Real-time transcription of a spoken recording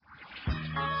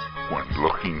When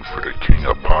looking for the king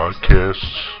of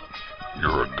podcasts,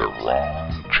 you're at the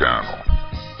wrong channel.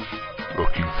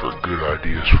 Looking for good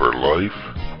ideas for life?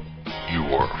 You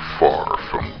are far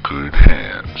from good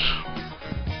hands.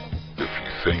 If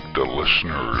you think the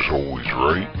listener is always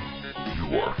right,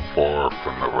 you are far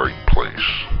from the right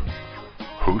place.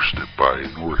 Hosted by a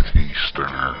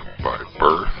Northeasterner by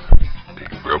birth, a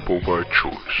rebel by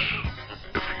choice.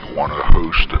 If you want a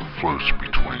host that floats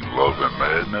between love and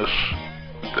madness,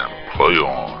 then play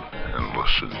on and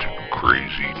listen to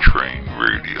Crazy Train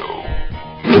Radio.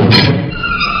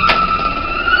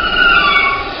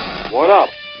 What up?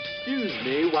 Excuse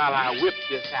me while I whip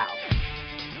this out.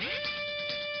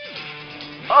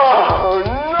 Oh,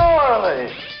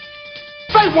 gnarly!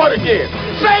 Say what again?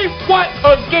 Say what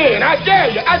again? I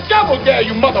dare you. I double dare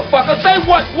you, motherfucker. Say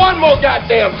what one more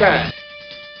goddamn time.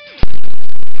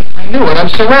 I knew it. I'm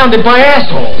surrounded by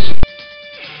assholes.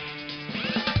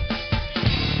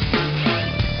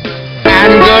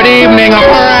 And good evening,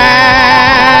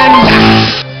 friend.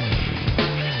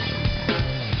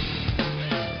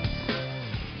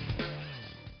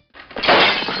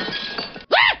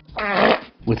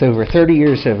 With over 30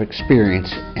 years of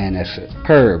experience and a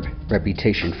superb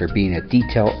reputation for being a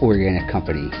detail-oriented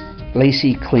company,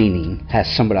 Lacey Cleaning has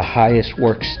some of the highest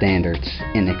work standards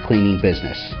in the cleaning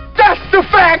business. That's the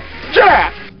fact,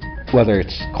 Jack! Whether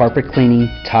it's carpet cleaning,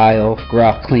 tile,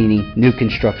 grout cleaning, new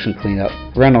construction cleanup,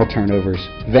 rental turnovers,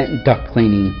 vent and duct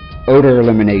cleaning, odor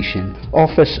elimination,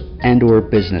 office and or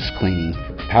business cleaning,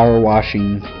 power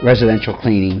washing, residential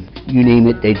cleaning, you name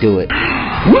it, they do it.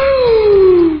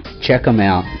 Woo! Check them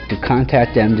out. To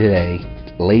contact them today,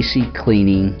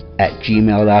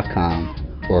 laceycleaning@gmail.com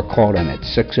or call them at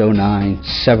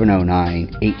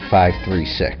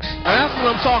 609-709-8536. That's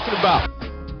what I'm talking about.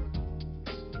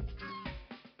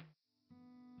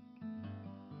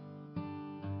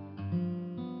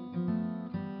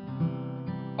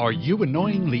 Are you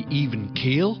annoyingly even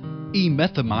keel?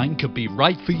 E-methamine could be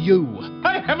right for you.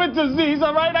 I have a disease,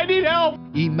 alright? I need help.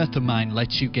 E-methamine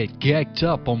lets you get gagged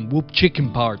up on whoop chicken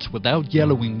parts without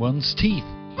yellowing one's teeth.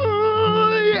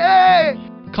 Yeah!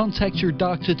 Contact your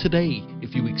doctor today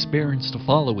if you experience the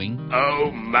following. Oh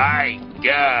my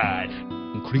God.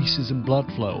 Increases in blood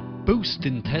flow, boost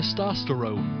in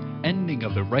testosterone, ending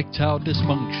of erectile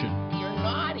dysfunction. You're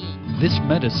naughty. This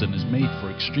medicine is made for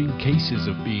extreme cases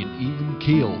of being even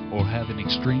keel or having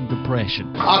extreme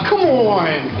depression. Oh, come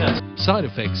on! Side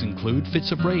effects include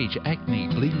fits of rage, acne,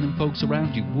 bleeding in folks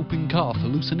around you, whooping cough,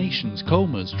 hallucinations,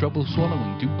 comas, trouble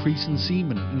swallowing, decrease in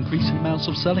semen, increase in amounts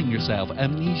of selling yourself,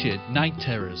 amnesia, night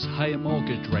terrors, higher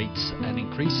mortgage rates, and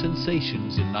increased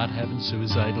sensations in not having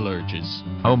suicidal urges.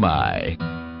 Oh my.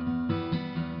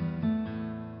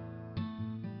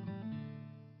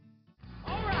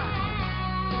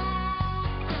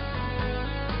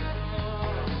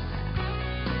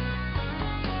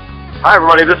 Hi,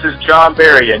 everybody. This is John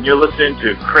Barry, and you're listening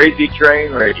to Crazy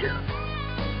Train Radio.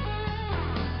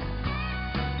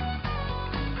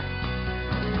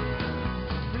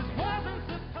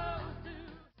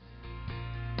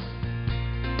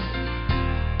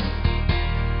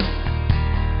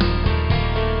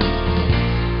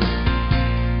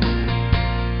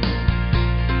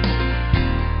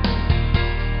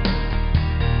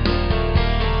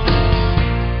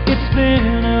 It's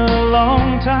been a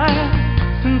long time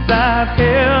since I've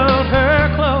held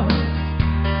her close.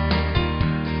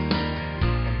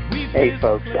 Hey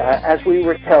folks, as we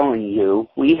were telling you,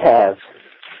 we have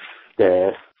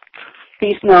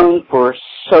he's known for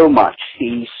so much.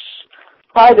 He's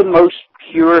probably the most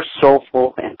pure,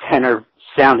 soulful, and tenor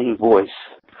sounding voice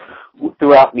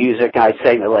throughout music, I'd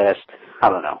say in the last,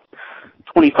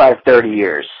 25, 30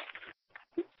 years.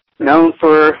 Known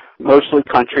for mostly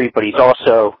country, but he's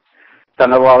also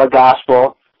done a lot of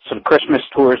gospel, some Christmas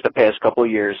tours the past couple of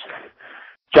years.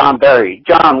 John Barry.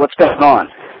 John, what's going on?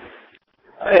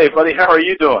 Hey, buddy. How are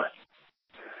you doing?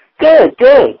 Good,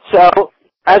 good. So,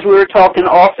 as we were talking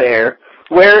off air,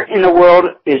 where in the world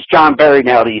is John Barry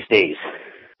now these days?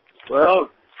 Well,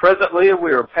 presently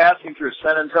we are passing through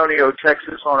San Antonio,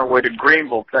 Texas, on our way to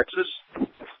Greenville, Texas,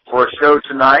 for a show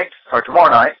tonight, or tomorrow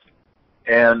night.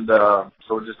 And so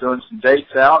we're just doing some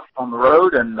dates out on the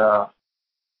road, and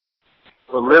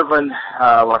we're living,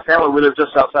 our family, we live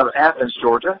just outside of Athens,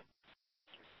 Georgia,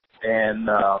 and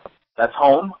that's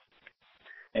home,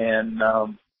 and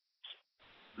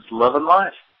just loving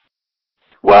life.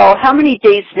 Well, how many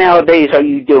dates nowadays are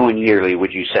you doing yearly,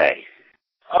 would you say?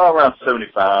 Oh, around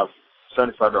 75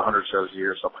 to 100 shows a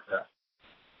year, something like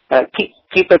that.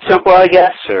 Keep it simple, I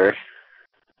guess, or?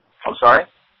 I'm sorry?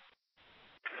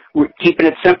 We're keeping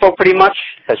it simple pretty much,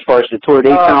 as far as the tour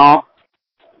dates and all?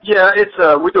 Yeah, it's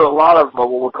we do a lot of what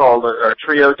we call our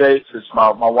trio dates. It's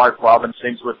my wife Robin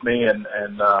sings with me, and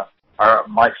our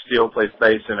Mike Steele plays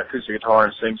bass and acoustic guitar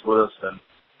and sings with us,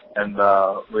 and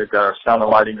we've got our sound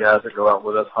and lighting guys that go out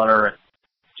with us, Hunter and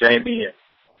Jamie,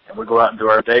 and we go out and do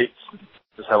our dates and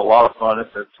just have a lot of fun.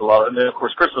 It's a lot, and then of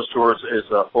course Christmas tours is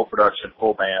a full production,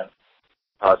 full band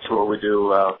tour. We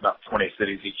do about 20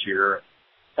 cities each year,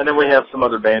 and then we have some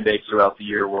other band dates throughout the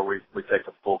year where we take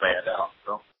the full band out.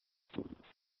 So.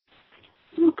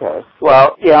 Okay.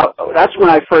 Well, yeah, that's when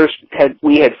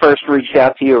we had first reached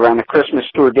out to you around the Christmas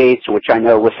tour dates, which I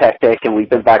know was hectic, and we've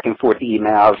been back and forth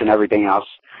emails and everything else.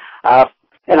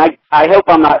 And I hope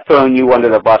I'm not throwing you under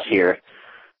the bus here,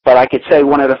 but I could say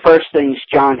one of the first things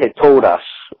John had told us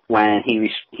when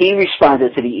he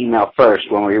responded to the email first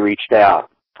when we reached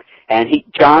out, and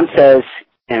John says,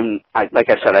 and like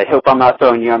I said, I hope I'm not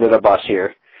throwing you under the bus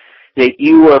here, that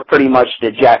you were pretty much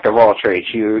the jack of all trades.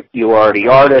 You are the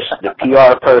artist, the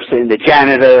PR person, the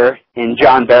janitor in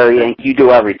John Berry Inc. You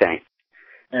do everything.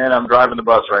 And I'm driving the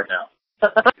bus right now.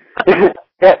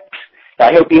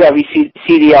 I hope you have a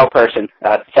CDL person.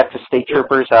 Texas State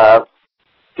Troopers,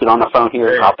 get on the phone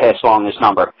here. I'll pass along this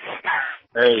number.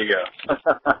 There you go.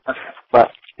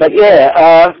 but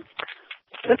yeah,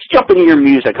 let's jump into your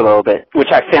music a little bit,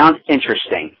 which I found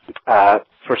interesting.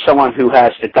 For someone who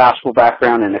has the gospel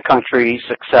background in the country,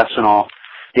 success and all,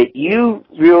 that you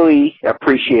really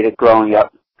appreciated growing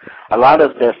up. A lot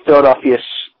of the Philadelphia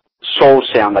soul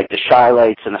sound, like the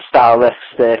Shy-Lites and the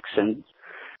Stylistics and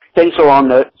things along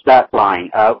that line.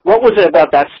 What was it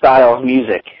about that style of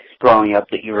music growing up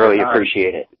that you really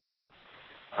appreciated?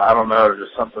 I don't know,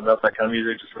 just something about that kind of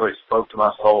music just really spoke to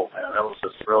my soul, man. That was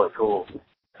just really cool.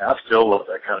 And I still love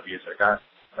that kind of music.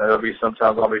 There'll be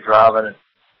sometimes I'll be driving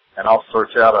and I'll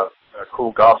search out a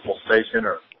cool gospel station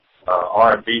or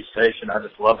R&B station. I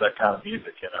just love that kind of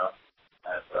music, you know.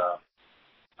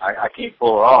 And I can't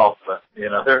pull it off, but you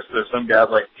know, there's some guys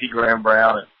like T. Graham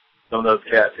Brown and some of those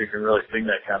cats who can really sing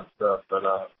that kind of stuff. But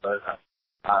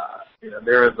you know,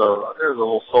 there's a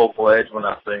little soulful edge when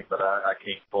I sing, but I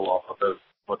can't pull off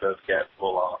what those cats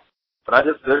pull off. But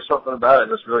there's something about it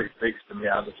that just really speaks to me.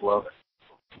 I just love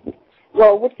it.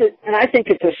 Well, and I think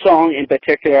it's a song in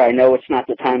particular. I know it's not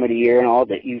the time of the year and all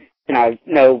that and I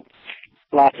know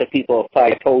lots of people have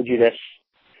probably told you this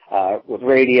with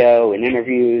radio and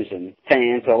interviews and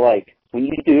fans alike. When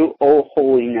you do "Oh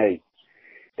Holy Night,"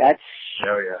 that's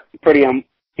pretty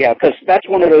because that's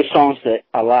one of those songs that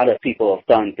a lot of people have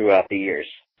done throughout the years.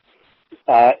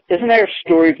 Isn't there a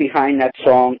story behind that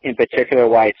song in particular?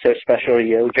 Why it's so special to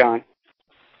you, John?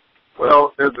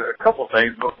 Well, there's a couple of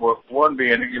things, but one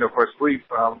being, you know, of course,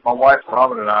 my wife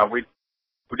Robin and I, we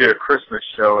did a Christmas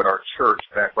show at our church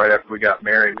back right after we got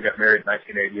married. We got married in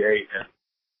 1988,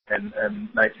 and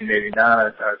 1989,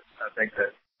 I think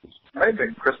that might have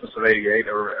been Christmas of '88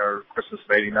 or Christmas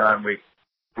of '89.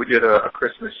 We did a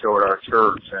Christmas show at our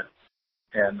church,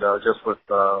 and just with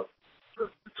the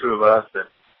two of us, and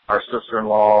our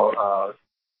sister-in-law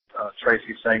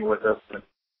Tracy sang with us, and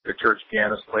the church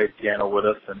pianist played piano with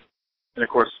us, and of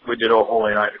course, we did "Oh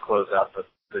Holy Night" to close out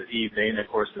the evening. Of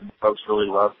course, and folks really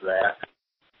loved that.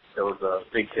 It was a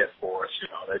big hit for us, you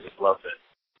know. They just loved it.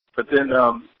 But then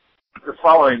the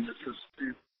following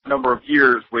number of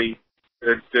years, we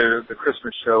did the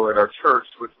Christmas show at our church,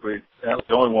 which that was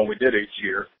the only one we did each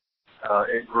year.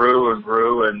 It grew and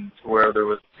grew, and to where there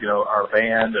was, you know, our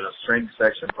band and a string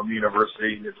section from the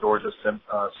University of Georgia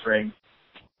String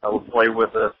would play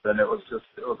with us, and it was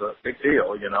a big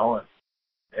deal, you know.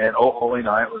 And "Oh Holy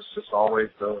Night" was just always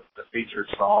the featured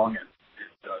song, and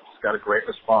it's got a great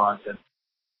response. And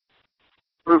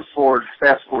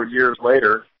fast forward years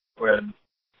later, when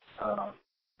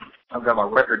I've got my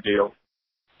record deal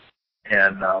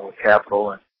and with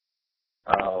Capitol, and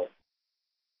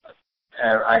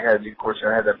I had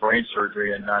that brain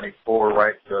surgery in '94,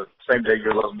 right? The same day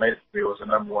Your Love Made It to Me was the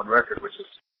 #1 record, which is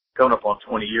coming up on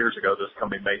 20 years ago, this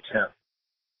coming May 10th.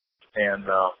 And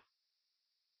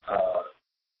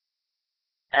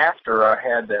after I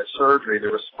had that surgery, the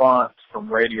response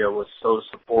from radio was so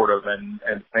supportive, and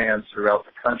fans throughout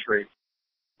the country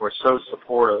were so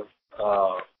supportive.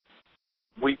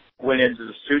 We went into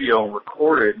the studio and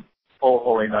recorded "Oh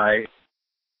Holy Night"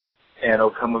 and "O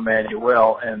Come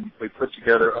Emmanuel," and we put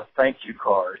together a thank you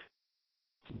card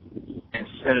and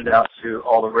sent it out to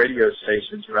all the radio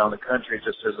stations around the country,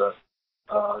 just as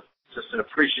an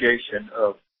appreciation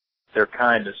of their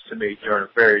kindness to me during a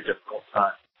very difficult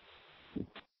time.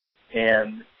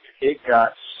 And it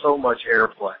got so much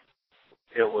airplay.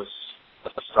 It was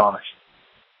astonishing.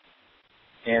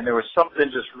 And there was something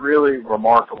just really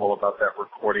remarkable about that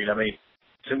recording. I mean,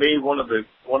 to me, one of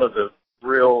the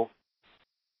real,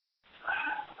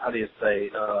 how do you say,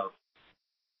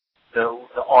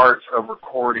 the art of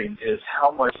recording is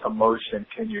how much emotion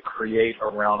can you create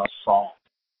around a song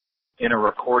in a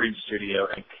recording studio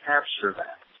and capture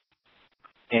that.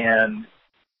 And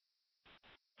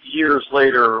years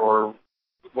later or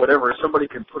whatever, somebody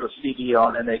can put a CD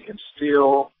on and they can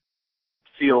still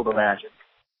feel the magic.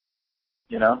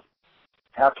 You know?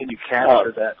 How can you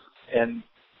capture that? And,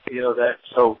 you know,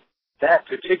 so that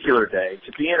particular day,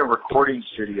 to be in a recording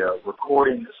studio,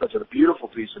 recording such a beautiful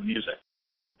piece of music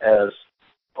as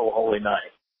Oh Holy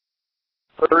Night,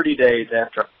 30 days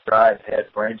after I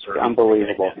had brain surgery.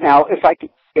 Unbelievable. Now, if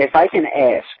I can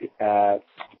ask,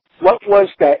 what was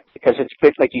that, because it's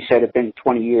been, like you said, it's been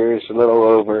 20 years, a little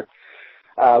over,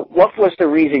 what was the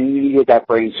reason you needed that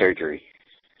brain surgery?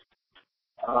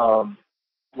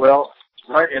 Well,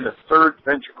 right in the third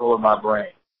ventricle of my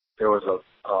brain, there was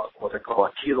what they call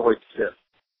a keloid cyst.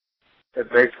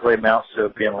 It basically amounts to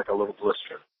being like a little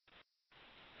blister,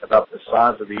 about the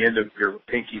size of the end of your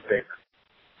pinky finger.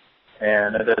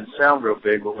 And it doesn't sound real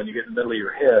big, but when you get in the middle of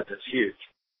your head, it's huge.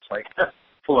 It's like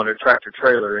pulling a tractor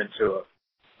trailer into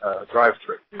a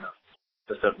drive-through, you know.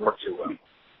 Just doesn't work too well.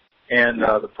 And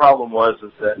the problem was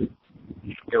that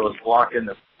it was blocking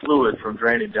the fluid from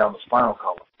draining down the spinal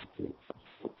column.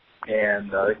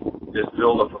 And just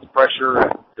build up of pressure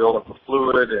and build up of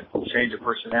fluid and change of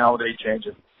personality, change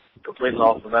of complete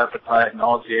loss of appetite,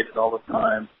 nauseated all the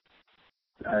time,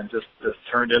 and just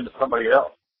turned into somebody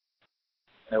else.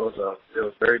 It was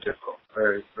very difficult,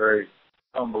 very, very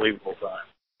unbelievable time.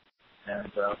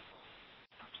 And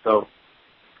so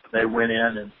they went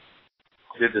in and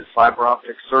did this fiber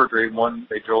optic surgery.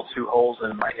 They drilled 2 holes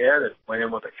in my head and went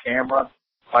in with a camera,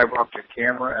 fiber optic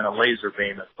camera, and a laser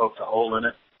beam that poked a hole in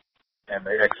it. And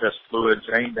the excess fluid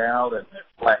drained out and it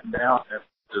flattened out and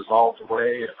it dissolved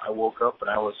away. And I woke up and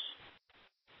I was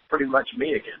pretty much me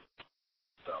again.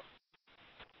 So.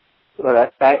 Well,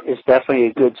 that is definitely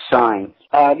a good sign.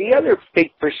 The other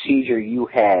big procedure you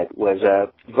had was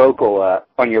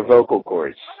on your vocal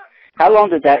cords. How long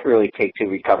did that really take to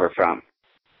recover from?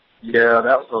 Yeah,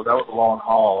 that was a long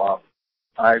haul.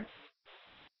 I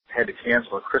had to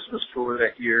cancel a Christmas tour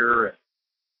that year, and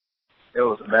it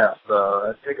was a mess.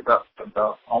 It took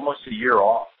about almost a year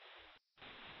off,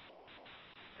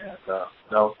 and that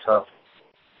was tough.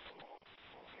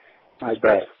 I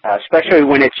bet. Especially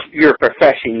when it's your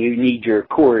profession, you need your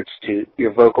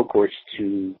vocal cords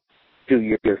to do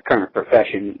your current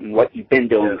profession and what you've been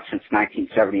doing since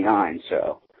 1979.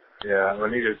 So. Yeah, we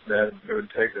needed that. It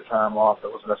would take the time off that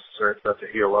was necessary for that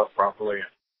to heal up properly.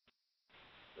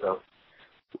 So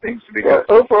things to be good.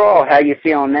 Overall, how you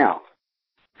feeling now?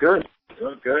 Good.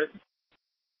 Doing good.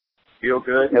 Feel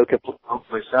good. No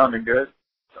hopefully sounding good.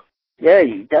 Yeah,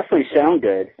 you definitely sound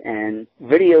good. And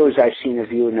videos I've seen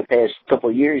of you in the past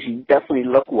couple of years, you definitely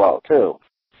look well, too.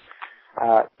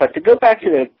 But to go back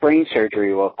to the brain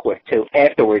surgery real quick, too,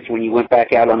 afterwards when you went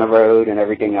back out on the road and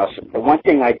everything else, the one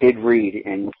thing I did read,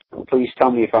 and please tell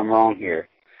me if I'm wrong here,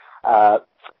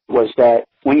 was that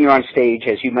when you're on stage,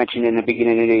 as you mentioned in the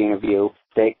beginning of the interview,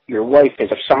 that your wife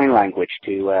has a sign language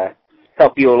to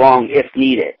help you along if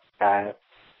needed.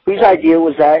 Whose idea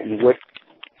was that, and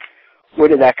where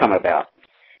did that come about?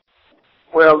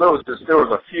 Well, there was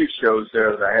a few shows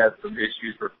there that I had some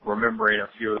issues with remembering a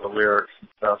few of the lyrics and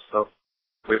stuff, so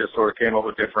we just sort of came up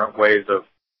with different ways of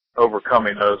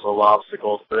overcoming those little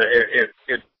obstacles. But it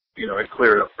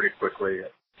cleared up pretty quickly,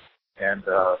 and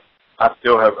I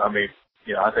still have. I mean,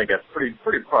 I think that's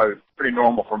probably pretty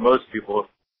normal for most people.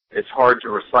 It's hard to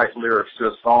recite lyrics to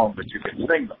a song, but you can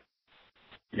sing them.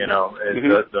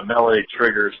 The melody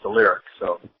triggers the lyrics.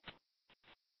 So.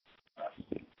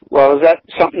 Well, is that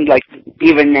something like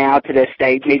even now to this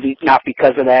day, maybe not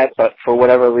because of that, but for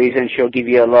whatever reason, she'll give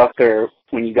you a look, or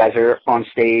when you guys are on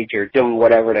stage or doing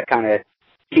whatever to kind of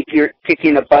kick you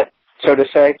in the butt, so to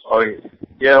say? Oh,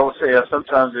 yeah. We'll say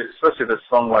sometimes, especially this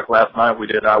song like last night we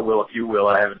did, I Will If You Will.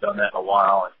 I haven't done that in a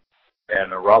while,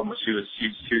 and Robin, she was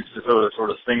sort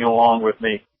of singing along with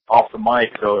me off the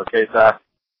mic, so in case I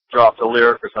dropped a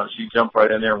lyric or something, she'd jump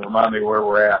right in there and remind me where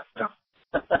we're at.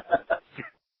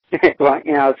 Well,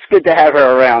 it's good to have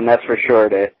her around, that's for sure,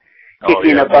 to kick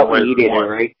you in the butt when you need it,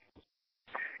 right?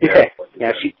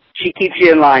 Yeah, she keeps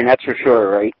you in line, that's for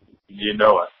sure, right? You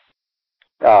know it.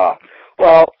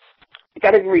 Well, I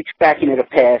got to reach back into the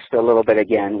past a little bit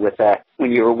again with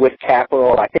when you were with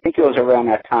Capitol. I think it was around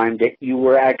that time that you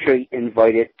were actually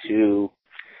invited to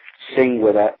sing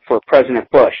for President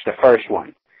Bush, the first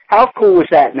one. How cool was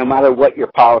that, no matter what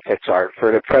your politics are,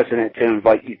 for the president to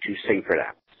invite you to sing for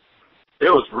them? It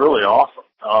was really awesome.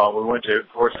 We went of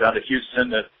course, down to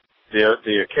Houston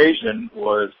the occasion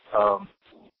was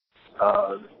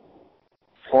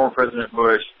former President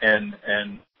Bush and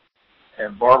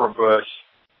Barbara Bush.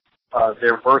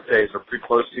 Their birthdays are pretty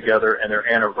close together, and their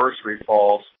anniversary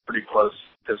falls pretty close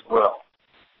as well.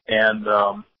 And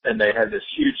they had this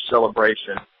huge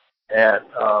celebration at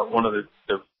one of the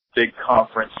big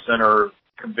conference center,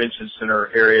 convention center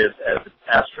areas at the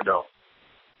Astrodome.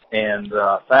 And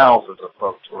thousands of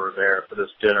folks were there for this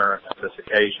dinner and this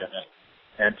occasion.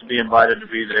 And to be invited to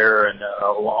be there, and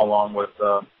along with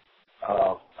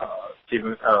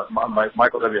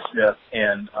Michael W. Smith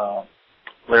and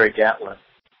Larry Gatlin,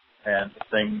 and the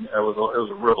thing, it was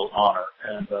a real honor.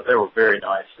 And they were very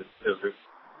nice. It was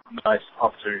a nice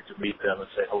opportunity to meet them and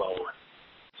say hello. And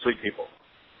sweet people.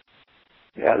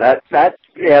 Yeah,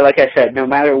 like I said, no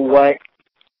matter what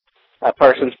a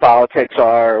person's politics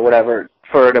are or whatever,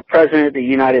 for the President of the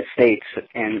United States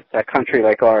and a country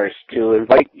like ours to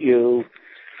invite you,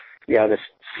 to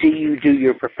see you do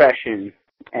your profession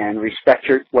and respect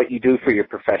what you do for your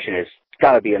profession has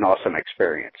got to be an awesome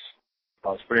experience.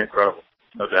 Oh, it's pretty incredible,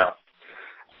 no doubt.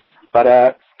 But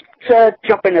to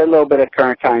jump into a little bit of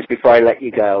current times before I let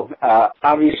you go,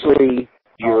 obviously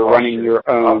you're running your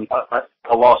own.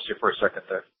 I lost you for a second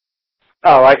there.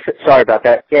 Oh, sorry about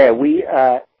that. Yeah, we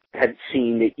had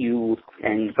seen that you,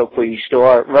 and hopefully you still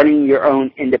are, running your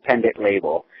own independent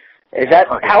label.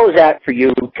 How is that for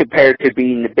you compared to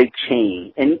being the big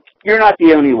chain? And you're not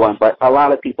the only one, but a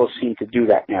lot of people seem to do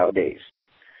that nowadays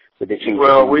with the chain.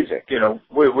 Well, we just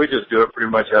do it pretty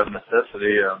much out of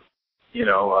necessity.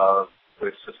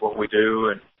 It's just what we do,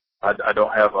 and I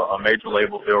don't have a major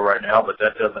label deal right now, but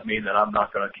that doesn't mean that I'm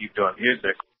not going to keep doing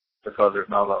music because there's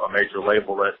not a major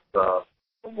label that's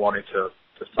wanting to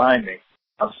sign me.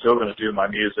 I'm still going to do my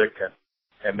music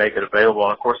and make it available.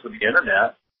 And of course, with the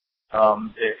internet,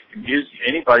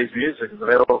 anybody's music is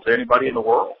available to anybody in the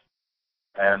world.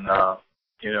 And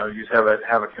you just have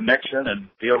a connection and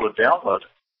be able to download it.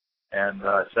 And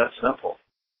it's that simple.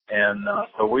 And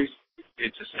so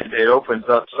it opens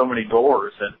up so many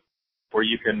doors and where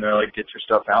you can really get your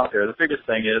stuff out there. The biggest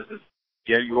thing is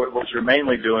what you're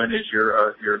mainly doing is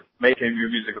you're making your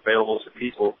music available to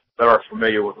people that are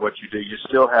familiar with what you do. You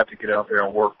still have to get out there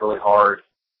and work really hard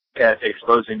at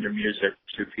exposing your music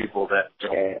to people that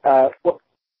don't. Okay.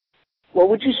 Well,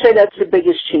 would you say that's the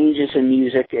biggest changes in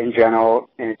music in general,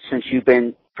 and since you've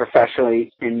been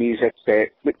professionally in music,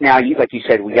 but now, like you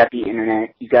said, we got the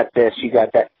internet, you got this, you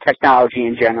got that, technology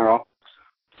in general?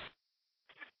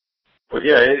 Well,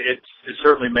 yeah, it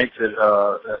certainly makes it,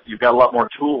 you've got a lot more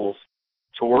tools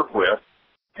to work with,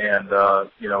 and,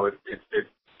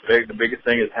 the biggest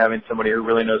thing is having somebody who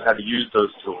really knows how to use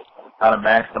those tools, how to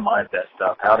maximize that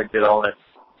stuff, how to get all that,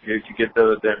 to get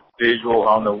that visual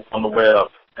on the web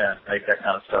and make that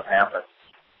kind of stuff happen.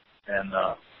 And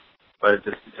but it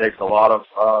takes a lot of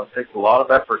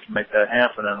effort to make that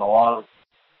happen, and a lot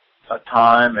of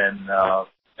time and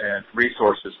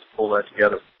resources to pull that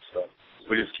together. So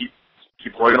we just keep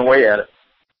plugging away at it.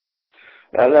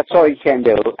 That's all you can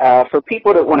do. For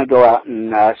people that want to go out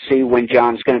and see when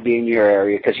John's going to be in your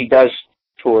area, because he does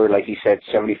tour, like you said,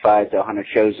 75 to 100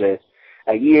 shows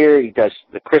a year. He does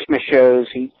the Christmas shows.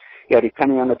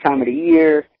 Depending on the time of the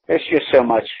year, there's just so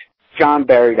much.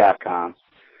 JohnBerry.com.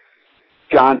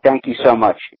 John, thank you so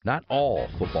much. Not all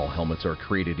football helmets are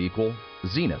created equal.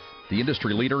 Zenith, the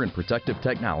industry leader in protective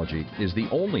technology, is the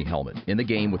only helmet in the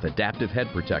game with adaptive head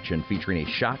protection featuring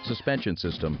a shock suspension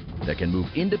system that can move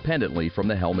independently from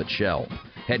the helmet shell.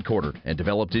 Headquartered and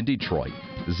developed in Detroit,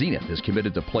 Zenith is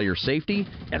committed to player safety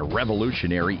and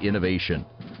revolutionary innovation.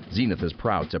 Zenith is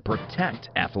proud to protect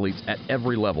athletes at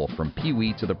every level from Pee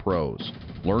Wee to the pros.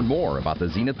 Learn more about the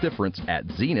Zenith difference at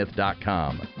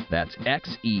zenith.com. That's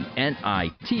XENITH.com.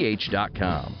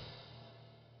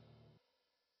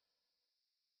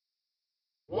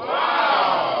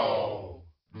 Wow!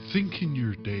 Thinking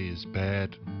your day is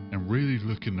bad and really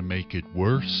looking to make it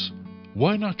worse?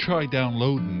 Why not try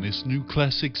downloading this new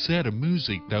classic set of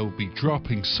music that will be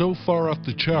dropping so far off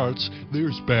the charts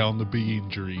there's bound to be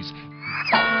injuries.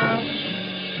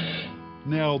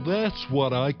 Now that's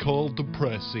what I call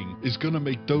depressing. Is gonna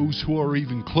make those who are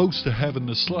even close to having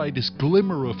the slightest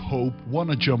glimmer of hope want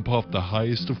to jump off the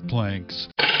highest of planks.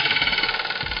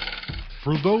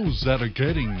 For those that are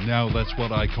getting Now That's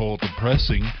What I Call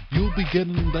Depressing, you'll be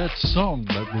getting that song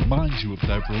that reminds you of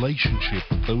that relationship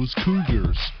with those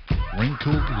cougars,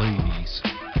 Wrinkled Ladies.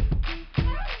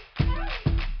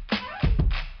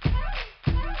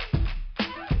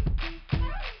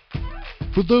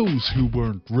 For those who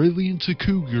weren't really into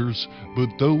cougars,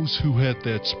 but those who had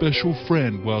that special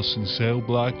friend whilst in cell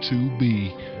block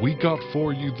 2B, we got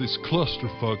for you this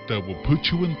clusterfuck that will put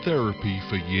you in therapy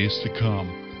for years to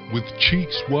come. With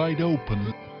cheeks wide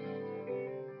open.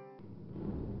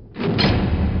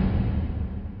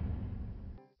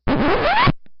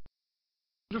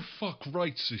 Who the fuck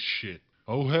writes this shit?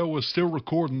 Oh hell, we're still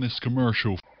recording this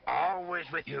commercial.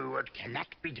 Always with you, it cannot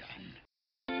be done.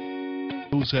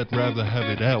 Those that'd rather have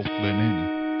it out than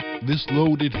in. This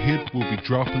loaded hit will be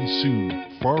dropping soon,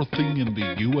 farthing in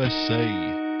the USA.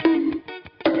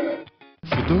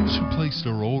 For those who place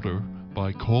their order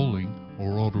by calling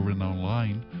or ordering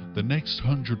online, the next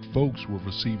 100 folks will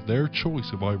receive their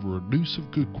choice of either a noose of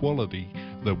good quality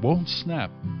that won't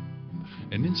snap,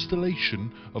 an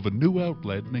installation of a new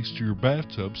outlet next to your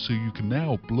bathtub so you can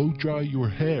now blow dry your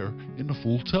hair in a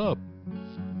full tub.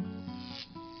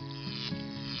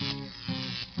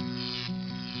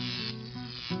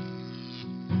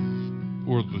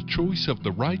 Or the choice of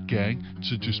the right gang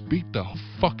to just beat the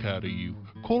fuck out of you.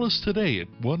 Call us today at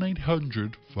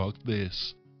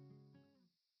 1-800-FUCK-THIS.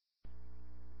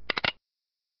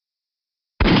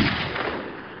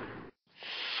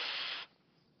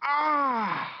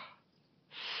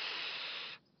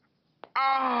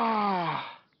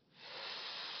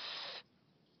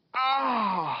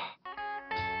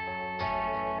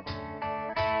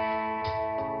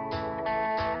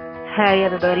 Hey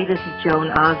everybody, this is Joan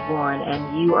Osborne,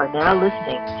 and you are now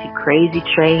listening to Crazy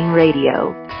Train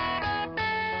Radio.